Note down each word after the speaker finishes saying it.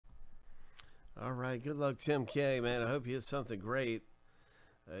All right, good luck, Tim K, man. I hope you hit something great.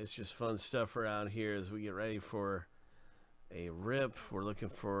 It's just fun stuff around here as we get ready for a rip. We're looking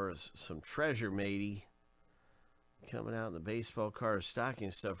for some treasure, matey, coming out in the baseball card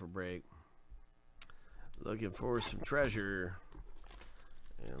stocking stuffer break. Looking for some treasure.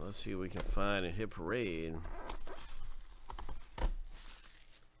 And let's see what we can find at Hit Parade.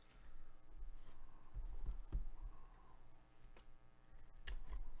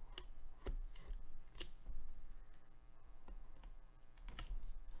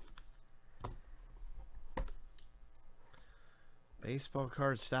 Baseball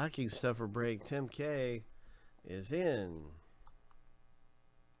card stocking stuffer break. Tim K is in.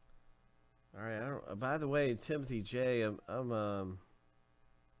 All right. By the way, Timothy J, I don't know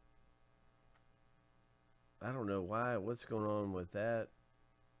what's going on with that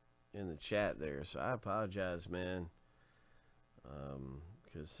in the chat there. So I apologize, man.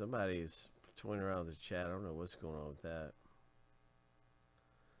 Because somebody's toying around with the chat. I don't know what's going on with that.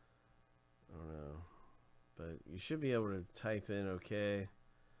 I don't know. But you should be able to type in okay.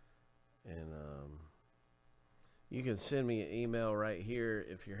 And you can send me an email right here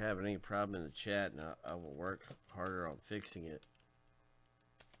if you're having any problem in the chat, and I will work harder on fixing it.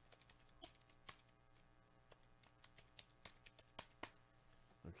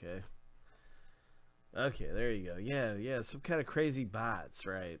 Okay. Okay, there you go. Yeah, some kind of crazy bots,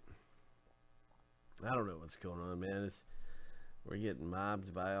 right? I don't know what's going on, man. We're getting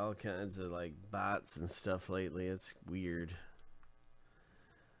mobbed by all kinds of like bots and stuff lately. It's weird.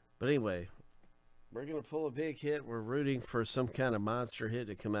 But anyway, we're going to pull a big hit. We're rooting for some kind of monster hit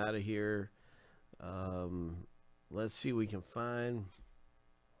to come out of here. Let's see what we can find.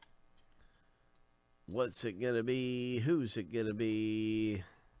 What's it going to be? Who's it going to be?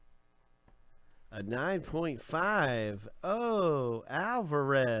 A 9.5. Oh,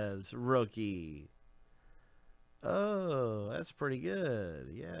 Alvarez rookie. Oh, that's pretty good.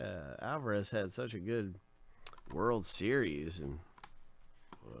 Yeah, Alvarez had such a good World Series and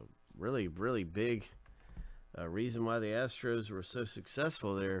really, really big reason why the Astros were so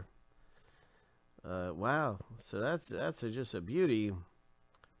successful there. Wow, so that's just a beauty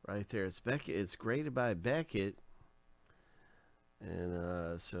right there. It's Beckett. It's graded by Beckett,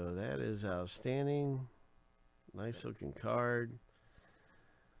 and so that is outstanding. Nice looking card.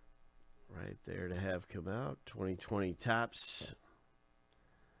 Right there to have come out. 2020 Topps.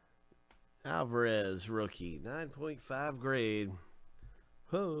 Alvarez rookie. 9.5 grade.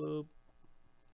 Hope.